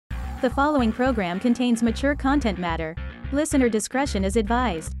The following program contains mature content matter. Listener discretion is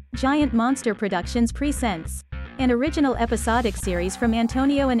advised. Giant Monster Productions presents an original episodic series from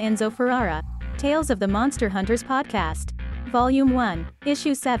Antonio and Enzo Ferrara, Tales of the Monster Hunters Podcast. Volume 1,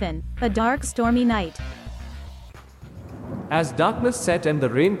 Issue 7, A Dark Stormy Night. As darkness set and the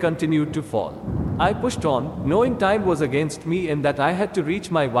rain continued to fall, I pushed on, knowing time was against me and that I had to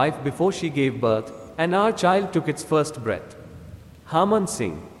reach my wife before she gave birth, and our child took its first breath. Harman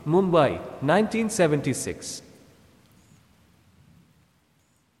Singh, Mumbai, 1976.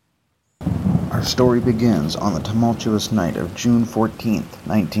 Our story begins on the tumultuous night of June 14th,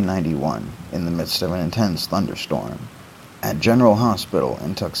 1991, in the midst of an intense thunderstorm. At General Hospital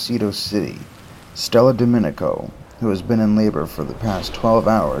in Tuxedo City, Stella Domenico, who has been in labor for the past 12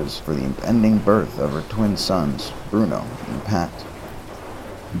 hours for the impending birth of her twin sons, Bruno and Pat.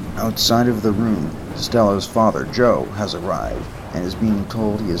 Outside of the room, Stella's father, Joe, has arrived and is being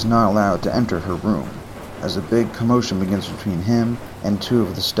told he is not allowed to enter her room. As a big commotion begins between him and two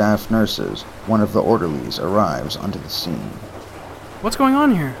of the staff nurses, one of the orderlies arrives onto the scene. What's going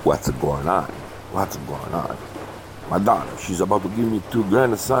on here? What's going on? My daughter, she's about to give me 2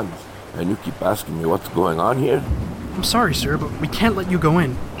 grandsons, and you keep asking me what's going on here? I'm sorry, sir, but we can't let you go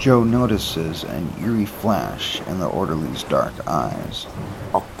in. Joe notices an eerie flash in the orderly's dark eyes.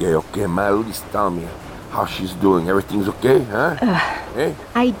 Okay, man, at least tell me how she's doing. Everything's okay, huh? Hey?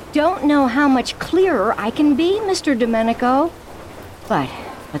 I don't know how much clearer I can be, Mr. Domenico. But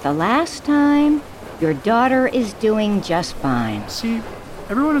the last time, your daughter is doing just fine. See,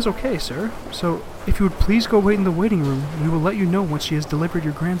 everyone is okay, sir. So, if you would please go wait in the waiting room, we will let you know once she has delivered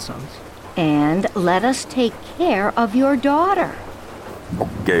your grandsons. And let us take care of your daughter.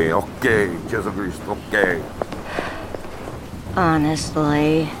 Okay, Jesus Christ, okay.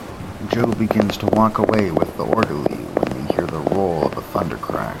 Honestly. Joe begins to walk away with the orderly when they hear the roll of a thunder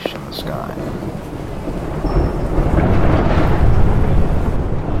crash in the sky.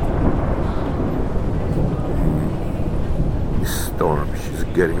 This storm, she's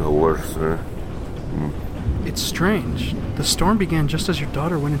getting worse, huh? It's strange. The storm began just as your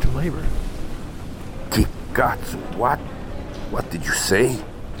daughter went into labor. Kikatsu, what? What did you say?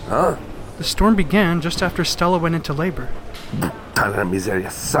 Huh? The storm began just after Stella went into labor. Tana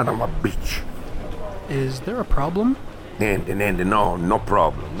miseria, son of a bitch. Is there a problem? No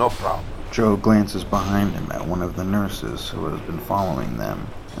problem. Joe glances behind him at one of the nurses who has been following them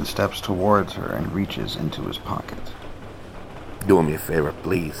and steps towards her and reaches into his pocket. Do me a favor,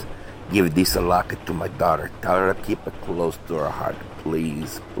 please. Give this a locket to my daughter. Tell her to keep it close to her heart.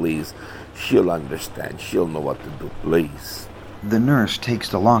 Please. She'll understand. She'll know what to do. Please. The nurse takes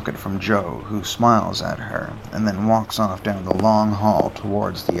the locket from Joe, who smiles at her, and then walks off down the long hall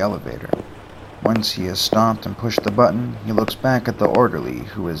towards the elevator. Once he has stopped and pushed the button, he looks back at the orderly,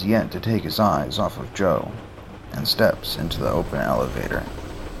 who has yet to take his eyes off of Joe, and steps into the open elevator.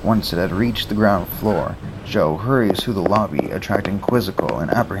 Once it had reached the ground floor, Joe hurries through the lobby, attracting quizzical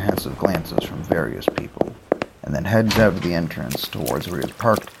and apprehensive glances from various people, and then heads out of the entrance towards where he has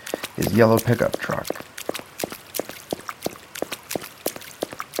parked his yellow pickup truck.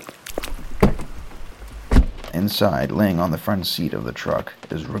 Inside, laying on the front seat of the truck,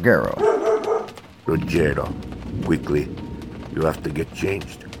 is Ruggiero. Ruggiero, quickly. You have to get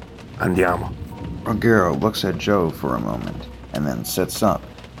changed. Andiamo. Ruggiero looks at Joe for a moment, and then sits up,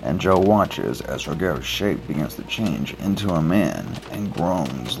 and Joe watches as Ruggiero's shape begins to change into a man and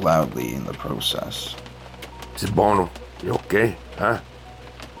groans loudly in the process. Bono, you okay? Huh?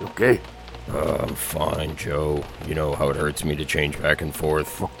 You okay? I'm fine, Joe. You know how it hurts me to change back and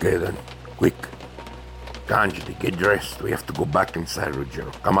forth. Okay then, quick. Kanji, get dressed. We have to go back inside,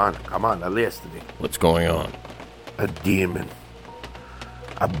 Ruggiero. Come on, alistati. What's going on? A demon.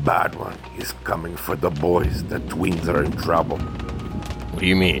 A bad one is coming for the boys. The twins are in trouble. What do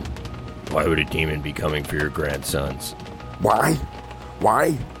you mean? Why would a demon be coming for your grandsons? Why?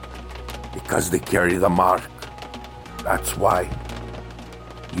 Because they carry the mark. That's why.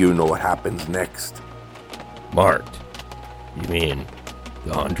 You know what happens next. Marked? You mean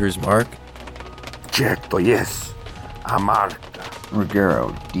the hunter's mark? Certo, yes. A marca.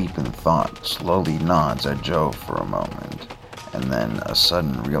 Ruggiero, deep in thought, slowly nods at Joe for a moment, and then a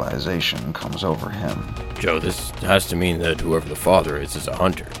sudden realization comes over him. Joe, this has to mean that whoever the father is a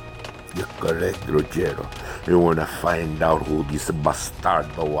hunter. You're correct, Ruggiero. You want to find out who this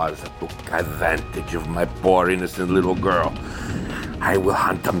bastardo was that took advantage of my poor innocent little girl. I will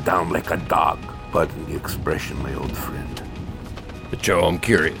hunt him down like a dog. Pardon the expression, my old friend. But Joe, I'm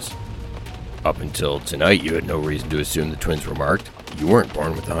curious. Up until tonight, you had no reason to assume the twins were marked. You weren't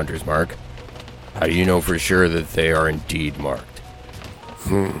born with the hunter's mark. How do you know for sure that they are indeed marked?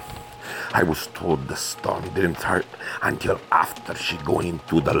 I was told the storm didn't hurt until after she go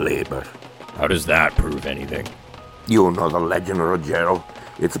into the labor. How does that prove anything? You know the legend, Rogero.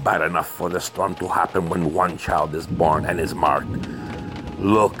 It's bad enough for the storm to happen when one child is born and is marked.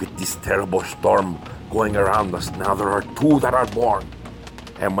 Look at this terrible storm going around us. Now there are 2 that are born.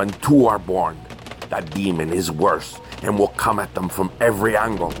 And when 2 are born, that demon is worse and will come at them from every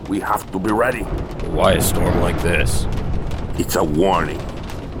angle. We have to be ready. Why a storm like this? It's a warning.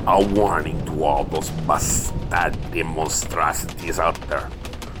 A warning to all those bastard monstrosities out there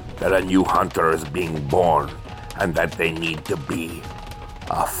that a new hunter is being born and that they need to be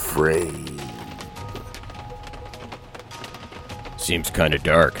afraid. Seems kind of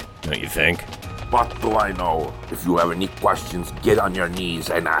dark, don't you think? What do I know? If you have any questions, get on your knees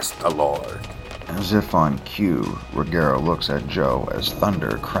and ask the Lord. As if on cue, Ruggiero looks at Joe as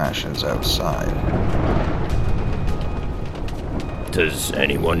thunder crashes outside. Does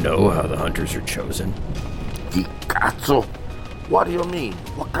anyone know how the hunters are chosen? Di cazzo? What do you mean?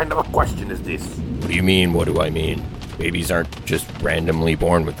 What kind of a question is this? What do you mean, what do I mean? Babies aren't just randomly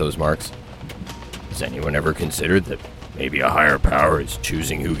born with those marks. Has anyone ever considered that maybe a higher power is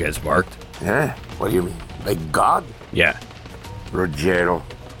choosing who gets marked? Eh? What do you mean? Like God? Yeah. Ruggiero,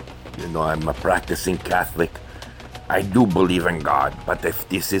 you know I'm a practicing Catholic. I do believe in God, but if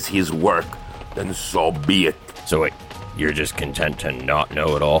this is his work, then so be it. So wait, you're just content to not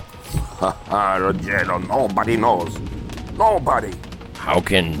know at all? Haha, Ruggiero, nobody knows. Nobody. How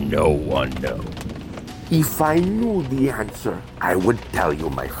can no one know? If I knew the answer, I would tell you,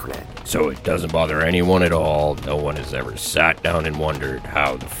 my friend. So it doesn't bother anyone at all. No one has ever sat down and wondered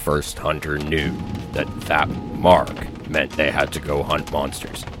how the first hunter knew that that mark meant they had to go hunt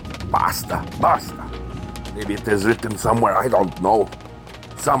monsters. Basta. Maybe it is written somewhere, I don't know.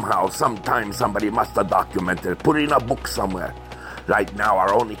 Somehow, sometime, somebody must have documented it, put it in a book somewhere. Right now,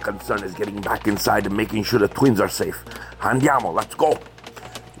 our only concern is getting back inside and making sure the twins are safe. Andiamo, let's go.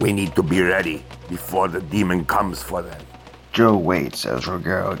 We need to be ready before the demon comes for them. Joe waits as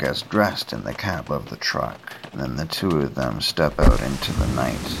Ruggiero gets dressed in the cab of the truck. Then the 2 of them step out into the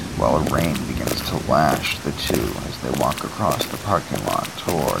night, while rain begins to lash the 2 as they walk across the parking lot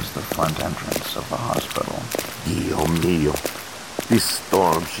towards the front entrance of the hospital. Dio mio. This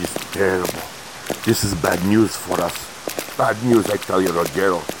storm, she's terrible. This is bad news for us. Bad news, I tell you,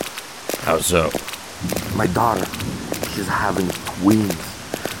 Ruggiero. How so? My daughter, she's having twins.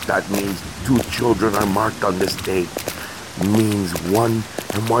 That means 2 children are marked on this date. Means one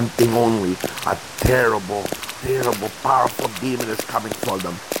and one thing only. A terrible, powerful demon is coming for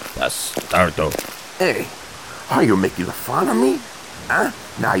them. Bastardo. Hey, are you making fun of me? Huh?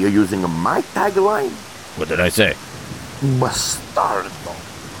 Now you're using my tagline? What did I say? Bastardo.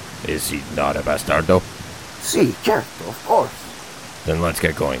 Is he not a bastardo? Si, certo, of course. Then let's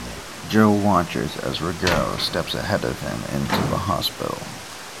get going then. Joe watches as Ruggiero steps ahead of him into the hospital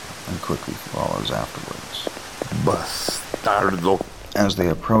and quickly follows afterwards. Bastardo. As they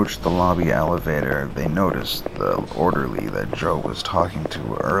approach the lobby elevator, they notice the orderly that Joe was talking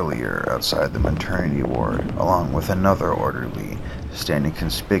to earlier outside the maternity ward, along with another orderly standing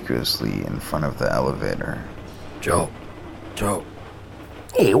conspicuously in front of the elevator. Joe.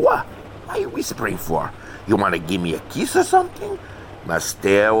 Hey, what? Why are you whispering for? You want to give me a kiss or something? Now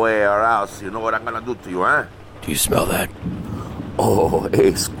stay away or else you know what I'm going to do to you, huh? Do you smell that? Oh,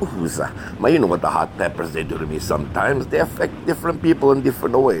 hey, scusa. But you know what the hot peppers they do to me sometimes? They affect different people in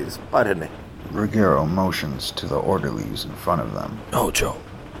different ways. Pardon me. Ruggiero motions to the orderlies in front of them. No, Joe.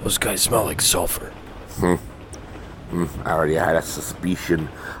 Those guys smell like sulfur. I already had a suspicion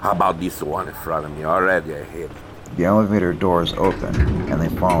about this one in front of me. Already I hate it. The elevator doors open, and they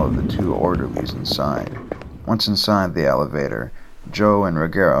follow the 2 orderlies inside. Once inside the elevator, Joe and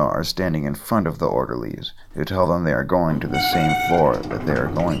Ruggiero are standing in front of the orderlies, who tell them they are going to the same floor that they are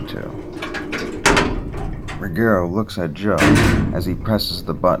going to. Ruggiero looks at Joe as he presses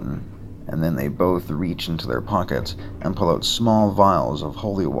the button, and then they both reach into their pockets and pull out small vials of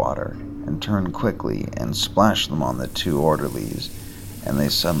holy water and turn quickly and splash them on the 2 orderlies, and they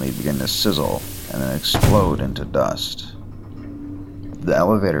suddenly begin to sizzle and then explode into dust. The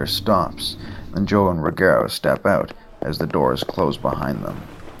elevator stops, and Joe and Ruggiero step out as the doors close behind them.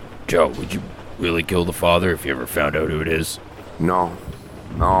 Joe, would you really kill the father if you ever found out who it is? No,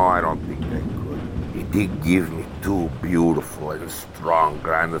 I don't think I could. He did give me 2 beautiful and strong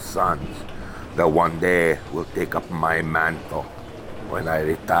grandsons that one day will take up my mantle when I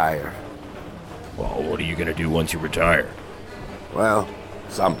retire. Well, what are you gonna do once you retire? Well,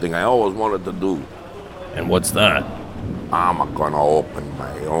 something I always wanted to do. And what's that? I'm gonna open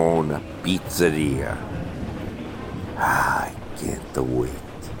my own pizzeria. I can't wait.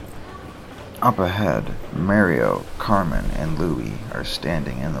 Up ahead, Mario, Carmen, and Louie are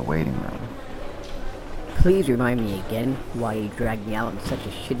standing in the waiting room. Please remind me again why you dragged me out on such a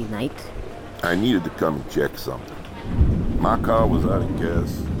shitty night. I needed to come and check something. My car was out of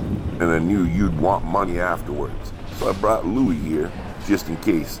gas, and I knew you'd want money afterwards. So I brought Louie here, just in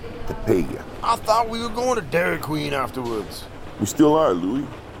case, to pay you. I thought we were going to Dairy Queen afterwards. We still are, Louie.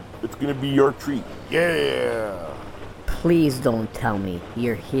 It's gonna be your treat. Yeah. Please don't tell me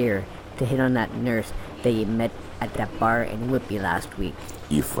you're here to hit on that nurse that you met at that bar in Whippy last week.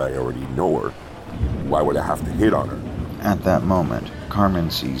 If I already know her, why would I have to hit on her? At that moment,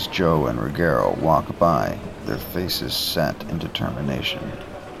 Carmen sees Joe and Ruggiero walk by, their faces set in determination.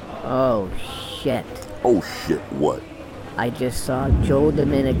 Oh, shit. Oh shit, what? I just saw Joe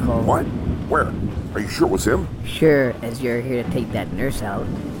Domenico. What? Where? Are you sure it was him? Sure, as you're here to take that nurse out.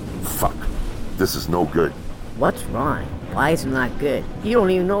 Fuck. This is no good. What's wrong? Why is it not good? You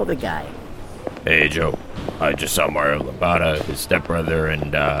don't even know the guy. Hey, Joe. I just saw Mario Lambada, his stepbrother,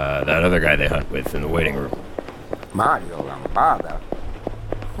 and that other guy they hunt with in the waiting room. Mario Lambada?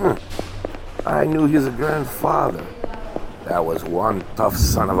 I knew his grandfather. That was one tough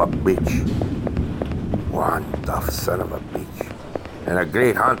son of a bitch. One tough son of a bitch. And a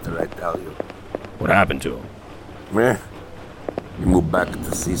great hunter, I tell you. What happened to him? Meh. He moved back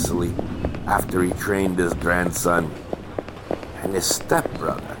to Sicily after he trained his grandson. And his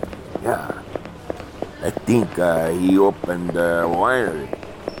stepbrother, yeah. I think he opened a winery.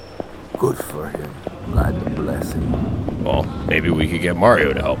 Good for him. God bless him. Well, maybe we could get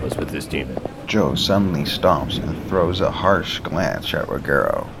Mario to help us with this demon. Joe suddenly stops and throws a harsh glance at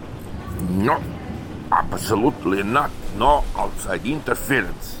Ruggiero. No, absolutely not. No outside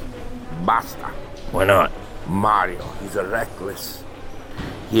interference. Basta. Why not? Mario, he's reckless.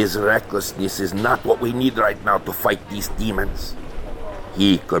 His recklessness is not what we need right now to fight these demons.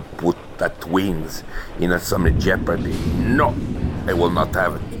 He could put the twins in some jeopardy. No, I will not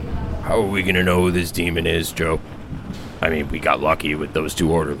have it. How are we gonna know who this demon is, Joe? I mean, we got lucky with those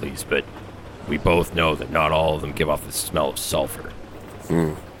two orderlies, but we both know that not all of them give off the smell of sulfur.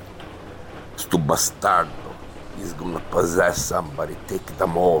 Sto bastardo. He's gonna possess somebody, take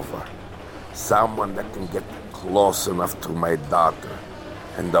them over. Someone that can get close enough to my daughter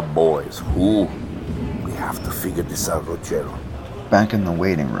and the boys. Who? We have to figure this out, Ruggiero. Back in the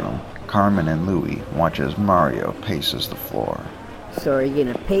waiting room, Carmen and Louie watch as Mario paces the floor. So are you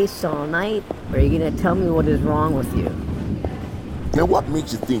gonna pace all night, or are you gonna tell me what is wrong with you? Now, what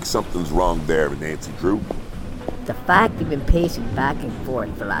makes you think something's wrong there, Nancy Drew? The fact you've been pacing back and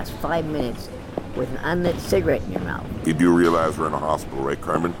forth for the last 5 minutes with an unlit cigarette in your mouth. You do realize we're in a hospital, right,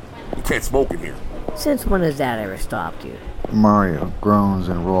 Carmen? You can't smoke in here. Since when has that ever stopped you? Mario groans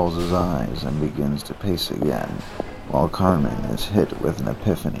and rolls his eyes and begins to pace again, while Carmen is hit with an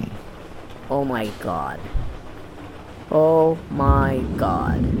epiphany. Oh my god. Oh my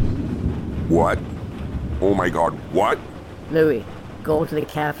god. What? Oh my god, what? Louie, go to the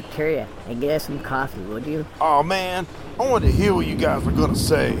cafeteria and get us some coffee, would you? Oh man, I wanted to hear what you guys were gonna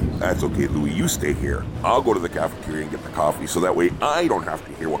say. That's okay, Louie, you stay here. I'll go to the cafeteria and get the coffee, so that way I don't have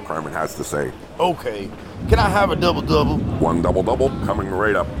to hear what Carmen has to say. Okay, can I have a double-double? One double-double, coming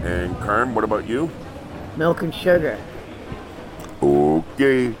right up. And Carm, what about you? Milk and sugar.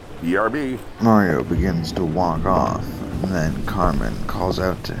 Okay, BRB. Mario begins to walk off, and then Carmen calls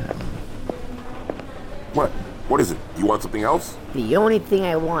out to him. What? What is it? You want something else? The only thing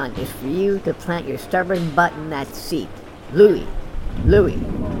I want is for you to plant your stubborn butt in that seat. Louie,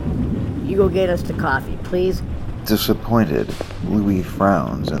 you go get us the coffee, please. Disappointed, Louie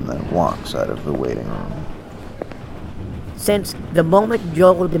frowns and then walks out of the waiting room. Since the moment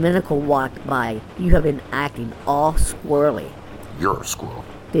Joe Domenico walked by, you have been acting all squirrely. You're a squirrel.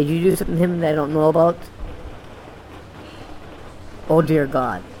 Did you do something to him that I don't know about? Oh dear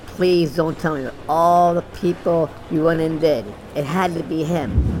God, please don't tell me that all the people you went and did, it had to be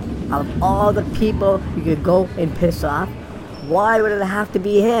him. Out of all the people you could go and piss off, why would it have to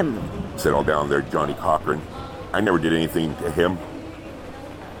be him? Settle down there, Johnny Cochran. I never did anything to him.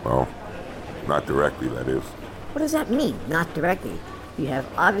 Well, not directly, that is. What does that mean, not directly? You have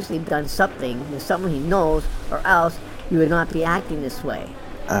obviously done something to someone he knows, or else you would not be acting this way.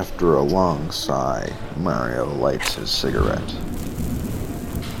 After a long sigh, Mario lights his cigarette.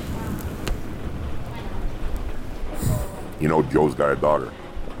 You know Joe's got a daughter.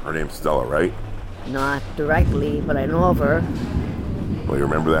 Her name's Stella, right? Not directly, but I know of her. Well, you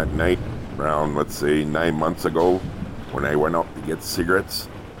remember that night, around, let's say, 9 months ago, when I went out to get cigarettes,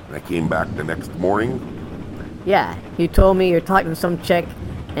 and I came back the next morning? Yeah, you told me you're talking to some chick,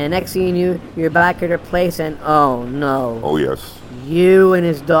 and next thing you knew, you're back at her place, and oh no. Oh, yes. You and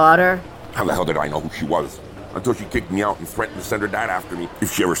his daughter? How the hell did I know who she was? Until she kicked me out and threatened to send her dad after me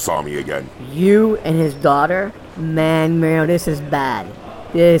if she ever saw me again. You and his daughter? Man, Mario, this is bad.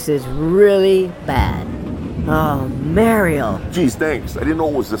 This is really bad. Oh, Mario. Geez, thanks. I didn't know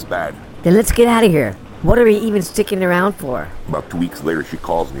it was this bad. Then let's get out of here. What are we even sticking around for? About 2 weeks later, she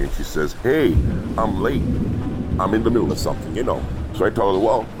calls me and she says, "Hey, I'm late. I'm in the middle of something, you know." So I tell her,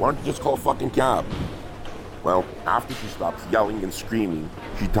 "Well, why don't you just call a fucking cab?" Well, after she stops yelling and screaming,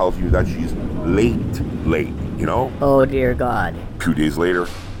 she tells you that she's late, you know? Oh, dear God. 2 days later,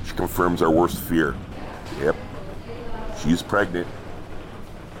 she confirms our worst fear. Yep, she's pregnant.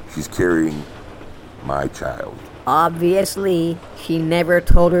 She's carrying my child. Obviously, she never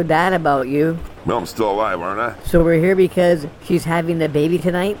told her dad about you. Well, I'm still alive, aren't I? So we're here because she's having the baby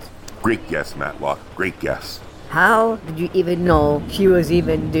tonight? Great guess, Matlock. Great guess. How did you even know she was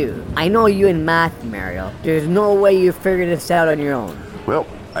even due? I know you in math, Mario. There's no way you figured this out on your own. Well,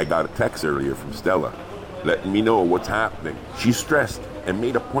 I got a text earlier from Stella, letting me know what's happening. She's stressed and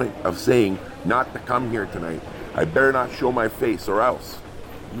made a point of saying not to come here tonight. I better not show my face or else.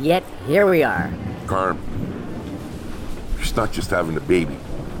 Yet, here we are. Carm, she's not just having a baby.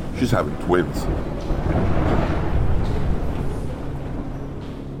 She's having twins.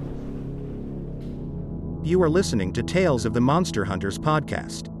 You are listening to Tales of the Monster Hunters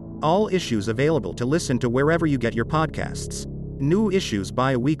podcast. All issues available to listen to wherever you get your podcasts. New issues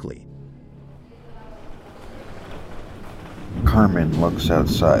bi-weekly. Carmen looks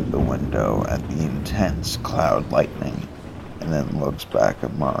outside the window at the intense cloud lightning, and then looks back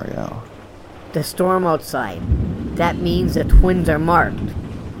at Mario. The storm outside. That means the twins are marked.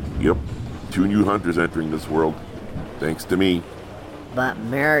 Yep, 2 new hunters entering this world. Thanks to me. But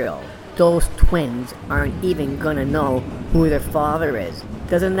Mario, those twins aren't even gonna know who their father is.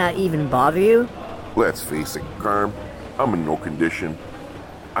 Doesn't that even bother you? Let's face it, Carm, I'm in no condition.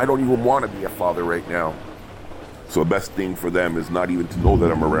 I don't even want to be a father right now. So the best thing for them is not even to know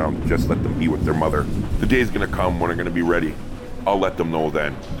that I'm around. Just let them be with their mother. The day's gonna come when I'm gonna be ready. I'll let them know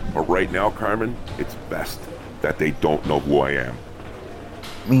then. But right now, Carmen, it's best that they don't know who I am.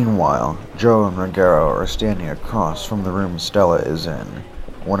 Meanwhile, Joe and Ruggiero are standing across from the room Stella is in,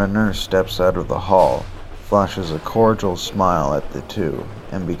 when a nurse steps out of the hall, flashes a cordial smile at the two,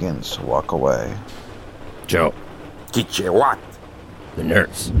 and begins to walk away. Joe. Teacher what? The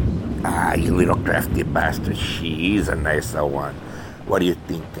nurse. Ah, you little crafty bastard. She's a nicer one. What do you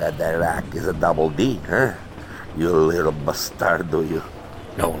think? The rack is a double D, huh? You little bastardo, you.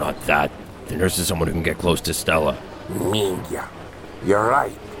 No, not that. The nurse is someone who can get close to Stella. Minga. You're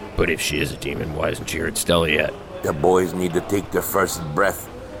right. But if she is a demon, why hasn't she heard Stella yet? The boys need to take their first breath,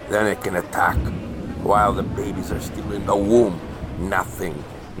 then it can attack. While the babies are still in the womb, nothing,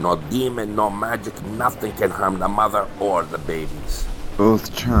 no demon, no magic, nothing can harm the mother or the babies.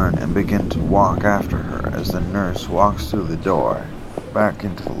 Both turn and begin to walk after her as the nurse walks through the door, back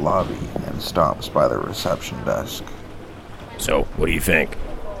into the lobby, and stops by the reception desk. So, what do you think?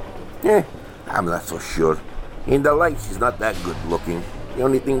 I'm not so sure. In the light, she's not that good looking. The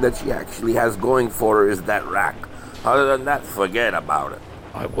only thing that she actually has going for her is that rack. Other than that, forget about it.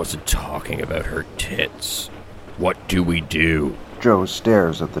 I wasn't talking about her tits. What do we do? Joe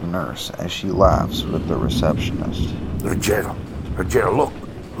stares at the nurse as she laughs with the receptionist. Ruggiero,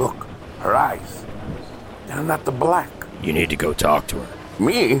 look, her eyes. They're not the black. You need to go talk to her.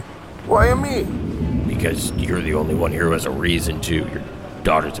 Me? Why me? Because you're the only one here who has a reason to. Your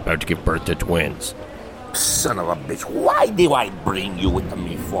daughter's about to give birth to twins. Son of a bitch, why do I bring you with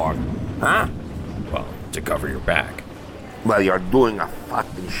me for? Huh? Well, to cover your back. Well, you're doing a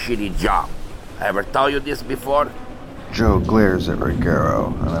fucking shitty job. I ever tell you this before? Joe glares at Ruggiero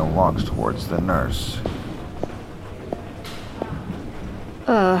and then walks towards the nurse.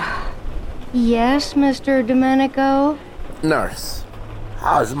 Yes, Mr. Domenico? Nurse,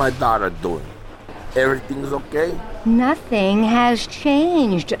 how's my daughter doing? Everything's okay? Nothing has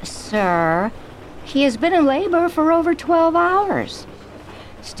changed, sir. She has been in labor for over 12 hours.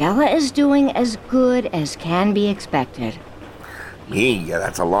 Stella is doing as good as can be expected. Yeah,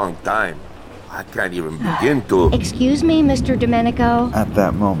 that's a long time. I can't even begin to... Excuse me, Mr. Domenico? At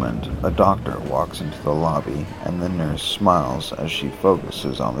that moment, a doctor walks into the lobby, and the nurse smiles as she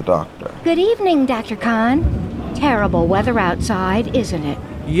focuses on the doctor. Good evening, Dr. Khan. Terrible weather outside, isn't it?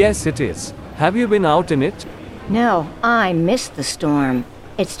 Yes, it is. Have you been out in it? No, I missed the storm.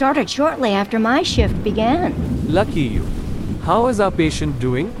 It started shortly after my shift began. Lucky you. How is our patient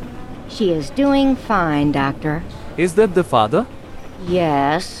doing? She is doing fine, Doctor. Is that the father?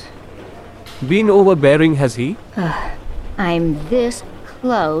 Yes. Been overbearing, has he? I'm this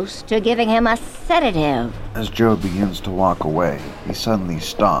close to giving him a sedative. As Joe begins to walk away, he suddenly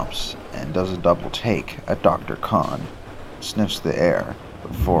stops and does a double take at Dr. Khan, sniffs the air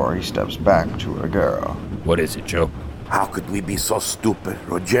before he steps back to Ruggiero. What is it, Joe? How could we be so stupid,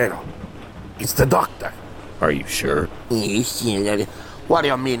 Ruggiero? It's the doctor. Are you sure? What do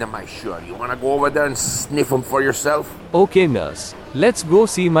you mean, am I sure? You want to go over there and sniff him for yourself? Okay, nurse. Let's go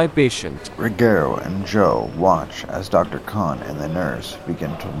see my patient. Ruggiero and Joe watch as Dr. Khan and the nurse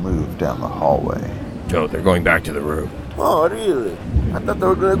begin to move down the hallway. Joe, they're going back to the room. Oh, really? I thought they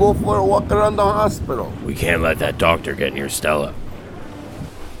were going to go for a walk around the hospital. We can't let that doctor get near Stella.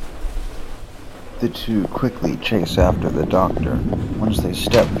 The two quickly chase after the doctor. Once they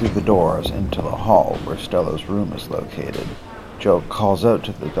step through the doors into the hall where Stella's room is located, Joe calls out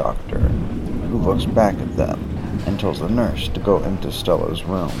to the doctor, who looks back at them and tells the nurse to go into Stella's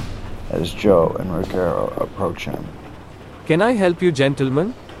room as Joe and Ruggiero approach him. Can I help you,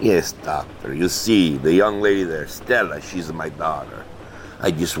 gentlemen? Yes, doctor. You see, the young lady there, Stella, she's my daughter.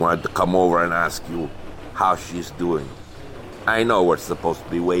 I just wanted to come over and ask you how she's doing. I know we're supposed to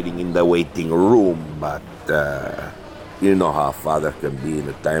be waiting in the waiting room, but, you know how father can be in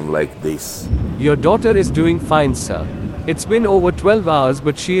a time like this. Your daughter is doing fine, sir. It's been over 12 hours,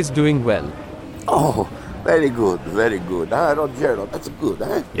 but she is doing well. Oh, very good, very good. Ruggiero, that's good,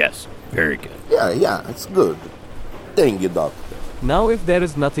 huh? Yes, very good. Yeah, it's good. Thank you, doctor. Now, if there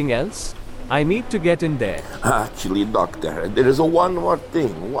is nothing else, I need to get in there. Actually, doctor, there is one more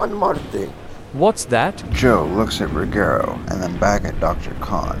thing. What's that? Joe looks at Ruggiero and then back at Dr.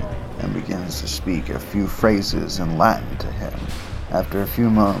 Khan and begins to speak a few phrases in Latin to him. After a few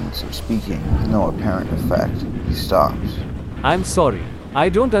moments of speaking with no apparent effect, he stops. I'm sorry. I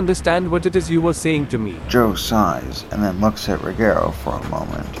don't understand what it is you were saying to me. Joe sighs and then looks at Ruggiero for a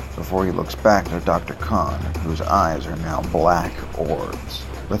moment before he looks back at Dr. Khan, whose eyes are now black orbs.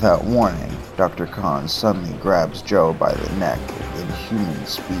 Without warning, Dr. Khan suddenly grabs Joe by the neck with inhuman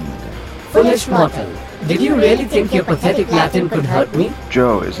speed. Foolish mortal, did you really think your pathetic Latin could hurt me?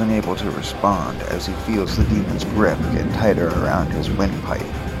 Joe is unable to respond as he feels the demon's grip get tighter around his windpipe.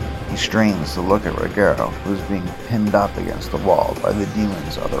 He strains to look at Ruggiero, who is being pinned up against the wall by the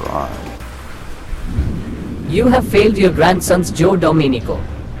demon's other arm. You have failed your grandson's Joe Domenico.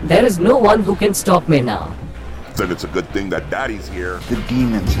 There is no one who can stop me now. Then it's a good thing that Daddy's here. The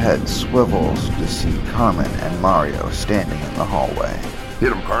demon's head swivels to see Carmen and Mario standing in the hallway.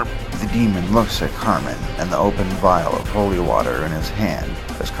 Hit him, Carmen. The demon looks at Carmen and the open vial of holy water in his hand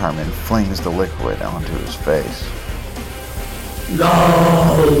as Carmen flings the liquid onto his face.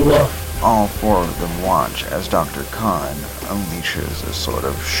 No! All four of them watch as Dr. Khan unleashes a sort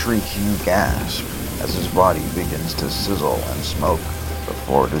of shrieking gasp as his body begins to sizzle and smoke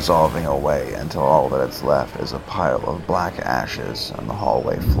before dissolving away until all that's left is a pile of black ashes on the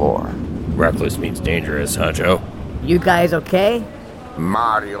hallway floor. Reckless means dangerous, huh, Joe? You guys okay?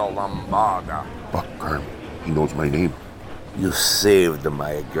 Mario Lombarda. But, Carmen, he knows my name. You saved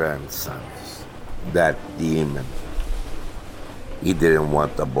my grandsons. That demon. He didn't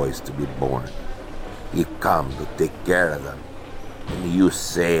want the boys to be born. He come to take care of them. And you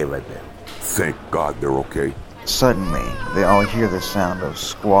saved them. Thank God they're okay. Suddenly, they all hear the sound of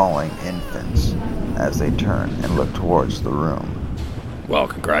squalling infants as they turn and look towards the room. Well,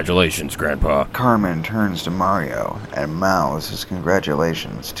 congratulations, Grandpa. Carmen turns to Mario and mouths his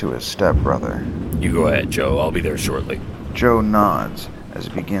congratulations to his stepbrother. You go ahead, Joe. I'll be there shortly. Joe nods as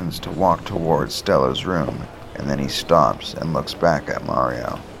he begins to walk towards Stella's room, and then he stops and looks back at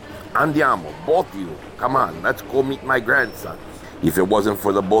Mario. Andiamo, both of you. Come on, let's go meet my grandsons. If it wasn't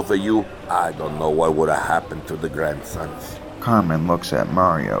for the both of you, I don't know what would have happened to the grandsons. Carmen looks at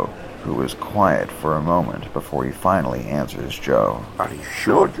Mario, who is quiet for a moment before he finally answers Joe. Are you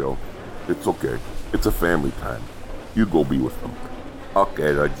sure, Joe? It's okay. It's a family time. You go be with them.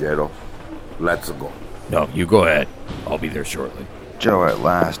 Okay, Ruggiero. Let's go. No, you go ahead. I'll be there shortly. Joe at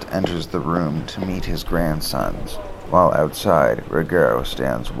last enters the room to meet his grandsons, while outside, Ruggiero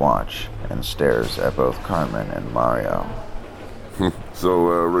stands watch and stares at both Carmen and Mario. So,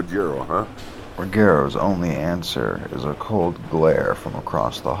 Ruggiero, huh? Ruggiero's only answer is a cold glare from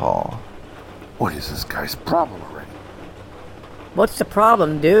across the hall. What is this guy's problem already? What's the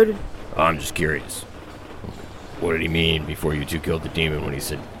problem, dude? I'm just curious. What did he mean before you two killed the demon when he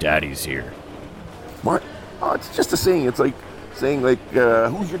said Daddy's here? What? Oh, it's just a saying. It's like saying,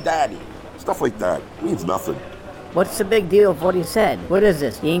 who's your daddy? Stuff like that. It means nothing. What's the big deal with what he said? What is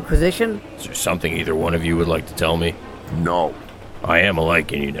this, the Inquisition? Is there something either one of you would like to tell me? No. I am a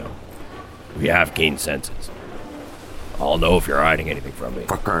Lycan, you know. We have keen senses. I'll know if you're hiding anything from me.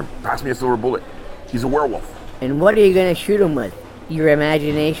 Fuck, Carm. Pass me a silver bullet. He's a werewolf. And what are you gonna shoot him with? Your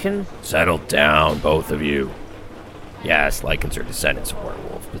imagination? Settle down, both of you. Yes, Lycans are descendants of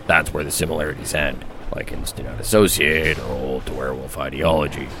werewolves, but that's where the similarities end. Lycans do not associate or hold to werewolf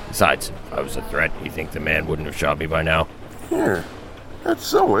ideology. Besides, if I was a threat, you think the man wouldn't have shot me by now? Yeah, that's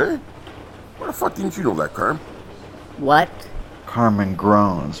so, eh? Why the fuck didn't you know that, Carm? What? Carmen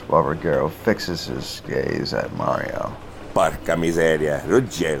groans while Ruggiero fixes his gaze at Mario. Porca miseria,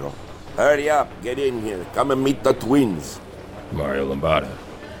 Ruggiero. Hurry up, get in here, come and meet the twins. Mario Lambada,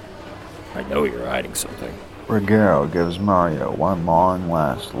 I know you're hiding something. Ruggiero gives Mario one long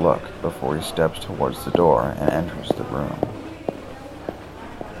last look before he steps towards the door and enters the room.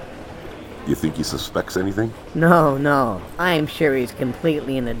 You think he suspects anything? No. I am sure he's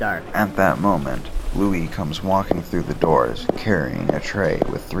completely in the dark. At that moment, Louis comes walking through the doors, carrying a tray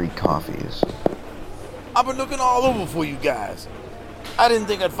with 3 coffees. I've been looking all over for you guys. I didn't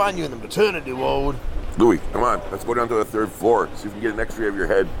think I'd find you in the maternity ward. Louis, come on, let's go down to the 3rd floor, see if we can get an x-ray of your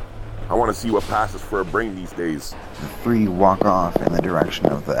head. I want to see what passes for a brain these days. The 3 walk off in the direction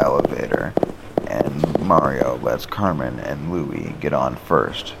of the elevator, and Mario lets Carmen and Louis get on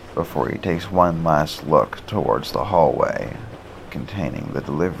first, before he takes one last look towards the hallway containing the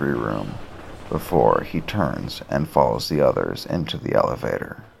delivery room, before he turns and follows the others into the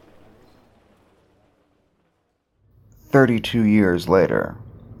elevator. 32 years later,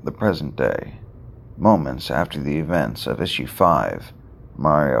 the present day, moments after the events of issue 5,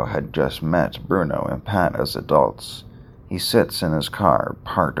 Mario had just met Bruno and Pat as adults. He sits in his car,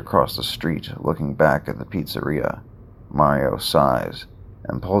 parked across the street, looking back at the pizzeria. Mario sighs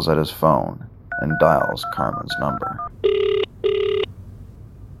and pulls out his phone and dials Carmen's number.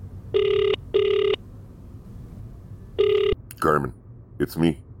 Carmen, it's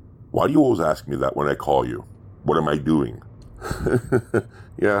me. Why do you always ask me that when I call you? What am I doing?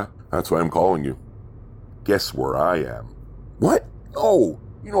 Yeah, that's why I'm calling you. Guess where I am? What? No!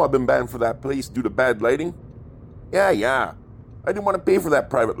 You know I've been banned for that place due to bad lighting? Yeah. I didn't want to pay for that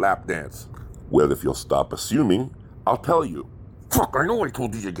private lap dance. Well, if you'll stop assuming, I'll tell you. Fuck, I know I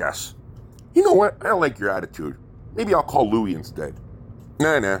told you to guess. You know what? I don't like your attitude. Maybe I'll call Louis instead.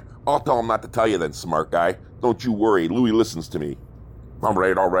 Nah. I'll tell him not to tell you then, smart guy. Don't you worry, Louis listens to me. All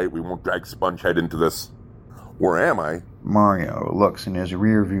right, we won't drag Spongehead into this. Where am I? Mario looks in his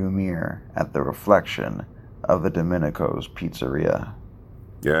rearview mirror at the reflection of the Domenico's pizzeria.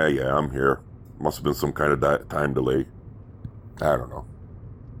 Yeah, I'm here. Must have been some kind of time delay. I don't know.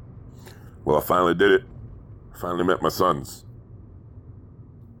 Well, I finally did it. I finally met my sons.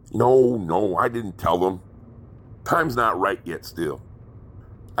 No, I didn't tell them. Time's not right yet still.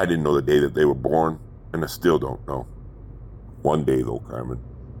 I didn't know the day that they were born, and I still don't know. One day, though, Carmen.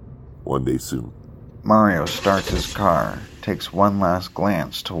 One day soon. Mario starts his car, takes one last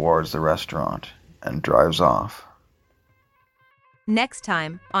glance towards the restaurant, and drives off. Next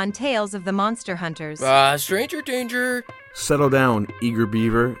time on Tales of the Monster Hunters. Stranger danger. Settle down, Eager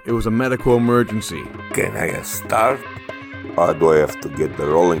Beaver. It was a medical emergency. Can I start? Or do I have to get the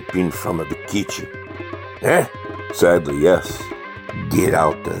rolling pin from the kitchen? Sadly, yes. Get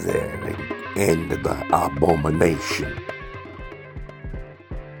out of there and end the abomination.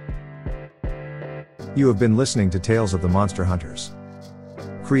 You have been listening to Tales of the Monster Hunters.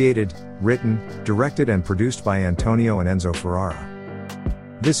 Created, written, directed and produced by Antonio and Enzo Ferrara.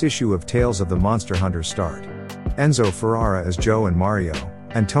 This issue of Tales of the Monster Hunters starred Enzo Ferrara as Joe and Mario,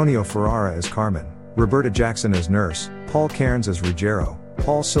 Antonio Ferrara as Carmen, Roberta Jackson as Nurse, Paul Cairns as Ruggiero,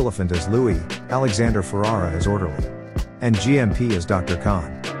 Paul Silliphant as Louis, Alexander Ferrara as Orderly, and GMP as Dr.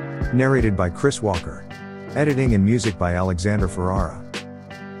 Khan. Narrated by Chris Walker. Editing and music by Alexander Ferrara.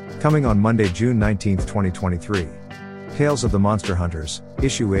 Coming on Monday, June 19, 2023. Tales of the Monster Hunters,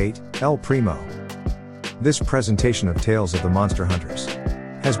 Issue 8, El Primo. This presentation of Tales of the Monster Hunters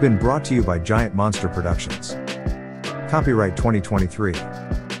has been brought to you by Giant Monster Productions. Copyright 2023.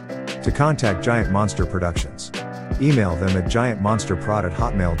 To contact Giant Monster Productions, email them at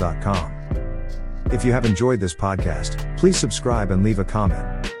giantmonsterprod@hotmail.com. If you have enjoyed this podcast, please subscribe and leave a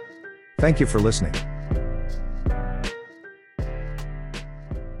comment. Thank you for listening.